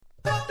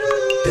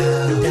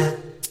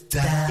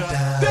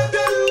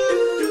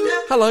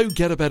Hello,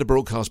 Get a Better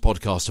Broadcast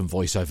Podcast and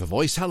Voice Over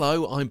Voice.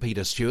 Hello, I'm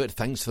Peter Stewart.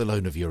 Thanks for the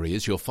loan of your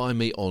ears. You'll find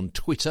me on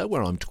Twitter,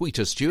 where I'm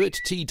Tweeter Stewart,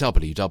 TWEETER,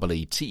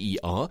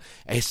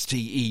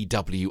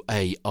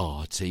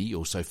 You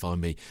also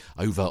find me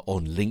over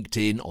on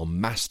LinkedIn,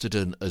 on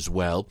Mastodon as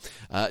well.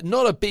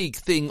 Not a big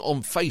thing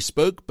on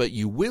Facebook, but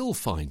you will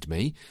find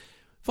me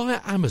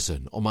via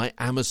Amazon on my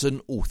Amazon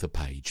author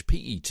page,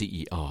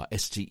 PETERSTEWART.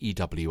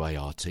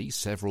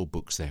 Several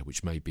books there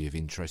which may be of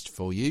interest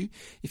for you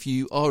if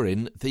you are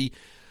in the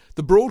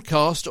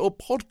broadcast or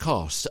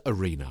podcast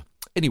arena.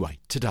 Anyway,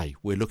 today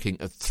we're looking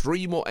at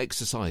 3 more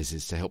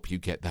exercises to help you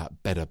get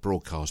that better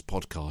broadcast,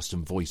 podcast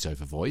and voice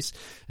over voice.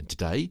 And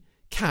today,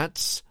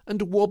 cats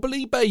and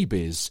wobbly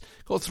babies.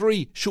 Got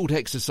 3 short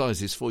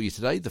exercises for you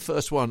today. The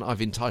first one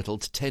I've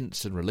entitled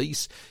Tense and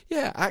Release.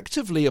 Yeah,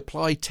 actively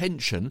apply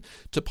tension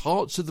to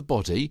parts of the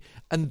body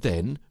and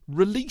then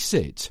release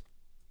it.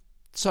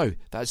 So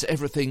that's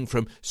everything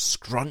from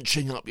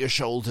scrunching up your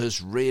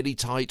shoulders really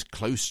tight,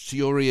 close to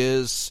your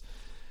ears,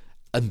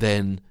 and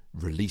then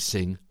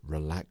releasing,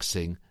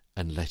 relaxing,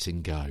 and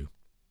letting go.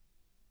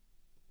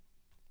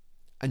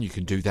 And you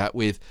can do that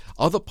with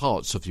other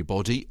parts of your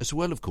body as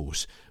well, of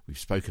course. We've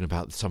spoken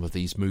about some of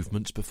these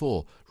movements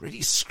before.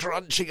 Really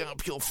scrunching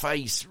up your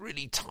face,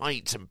 really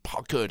tight and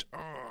puckered.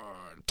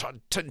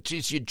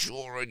 Tenses your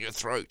jaw and your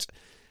throat.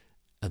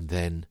 And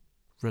then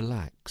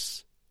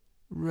relax.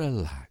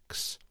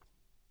 Relax.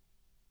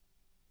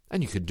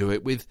 And you can do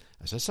it with,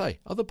 as I say,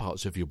 other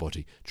parts of your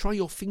body. Try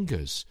your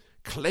fingers.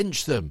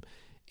 Clench them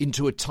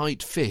into a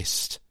tight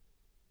fist.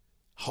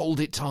 Hold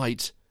it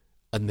tight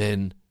and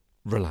then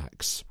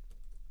relax.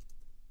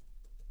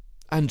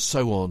 And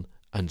so on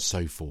and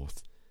so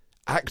forth.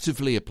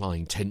 Actively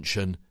applying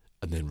tension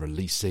and then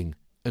releasing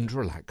and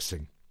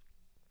relaxing.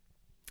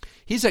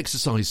 Here's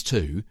exercise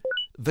 2,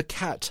 the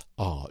cat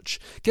arch.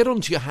 Get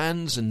onto your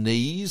hands and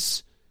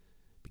knees.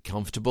 Be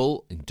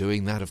comfortable in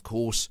doing that, of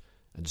course,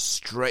 and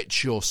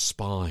stretch your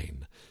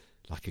spine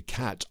like a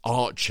cat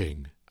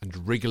arching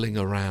and wriggling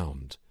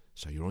around.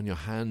 So you're on your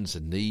hands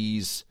and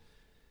knees,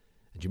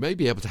 and you may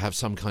be able to have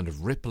some kind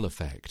of ripple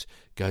effect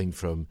going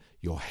from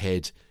your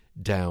head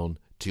down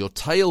to your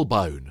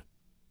tailbone.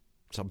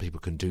 Some people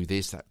can do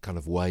this, that kind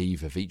of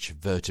wave of each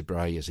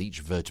vertebrae as each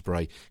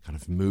vertebrae kind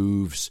of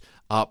moves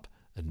up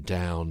and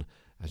down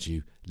as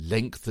you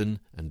lengthen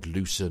and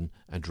loosen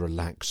and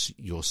relax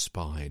your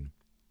spine.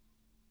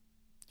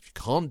 If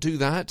you can't do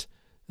that,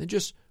 then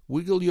just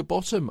wiggle your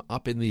bottom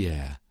up in the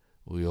air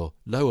or your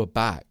lower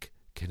back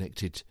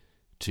connected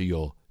to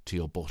your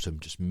bottom.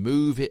 Just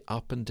move it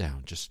up and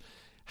down. Just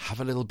have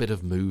a little bit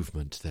of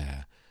movement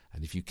there.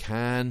 And if you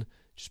can,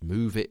 just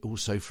move it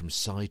also from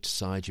side to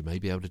side. You may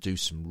be able to do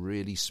some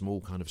really small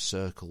kind of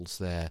circles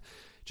there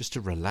just to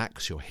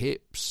relax your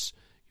hips,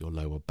 your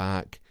lower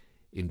back,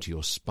 into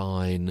your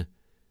spine,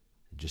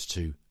 and just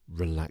to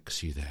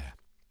relax you there.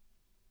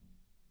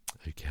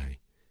 Okay.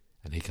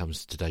 And here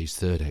comes today's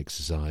 3rd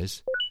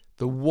exercise,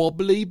 the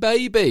wobbly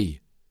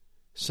baby.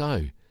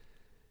 So,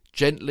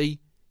 gently,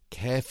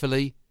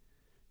 carefully,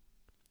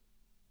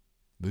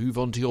 move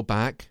onto your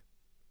back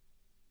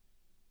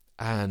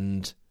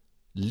and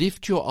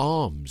lift your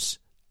arms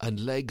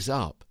and legs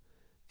up.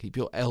 Keep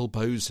your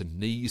elbows and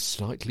knees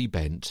slightly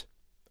bent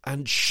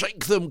and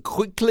shake them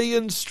quickly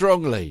and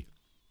strongly,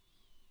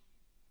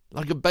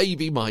 like a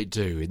baby might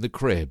do in the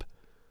crib.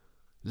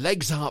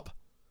 Legs up,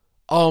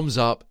 arms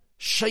up,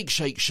 shake,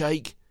 shake,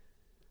 shake.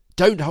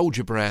 Don't hold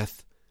your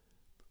breath.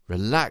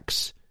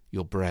 Relax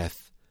your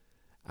breath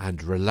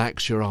and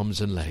relax your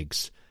arms and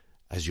legs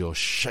as you're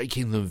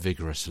shaking them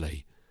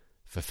vigorously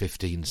for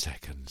 15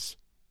 seconds.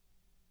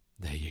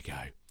 There you go.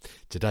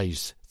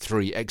 Today's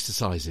 3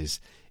 exercises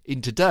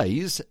in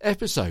today's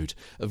episode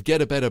of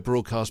Get a Better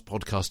Broadcast,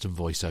 Podcast and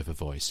Voice Over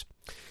Voice.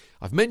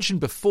 I've mentioned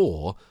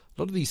before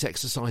a lot of these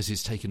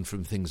exercises taken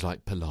from things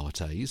like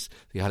Pilates,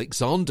 the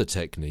Alexander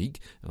Technique,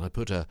 and I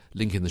put a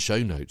link in the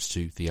show notes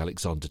to the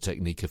Alexander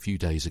Technique a few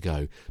days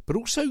ago, but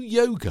also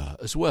yoga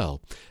as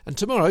well. And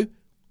tomorrow,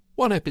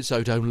 1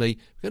 episode only,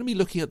 we're going to be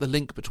looking at the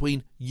link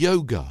between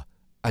yoga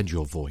and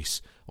your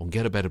voice on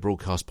Get a Better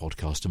Broadcast,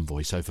 Podcast and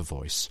Voice Over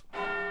Voice.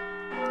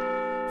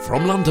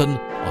 From London,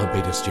 I'm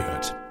Peter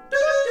Stewart.